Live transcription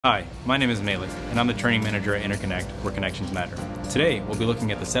Hi, my name is Malich, and I'm the training manager at InterConnect, where connections matter. Today, we'll be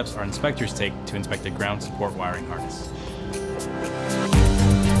looking at the steps our inspectors take to inspect a ground support wiring harness.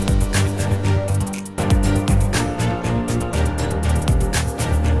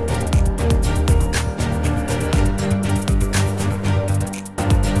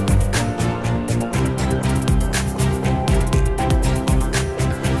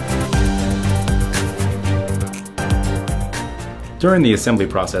 During the assembly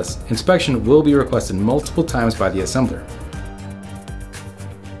process, inspection will be requested multiple times by the assembler.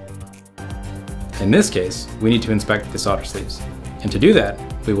 In this case, we need to inspect the solder sleeves. And to do that,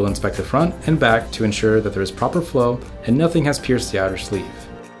 we will inspect the front and back to ensure that there is proper flow and nothing has pierced the outer sleeve.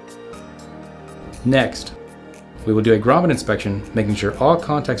 Next, we will do a grommet inspection, making sure all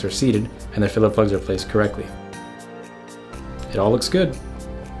contacts are seated and the filler plugs are placed correctly. It all looks good.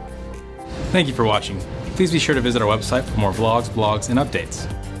 Thank you for watching. Please be sure to visit our website for more vlogs, blogs, and updates.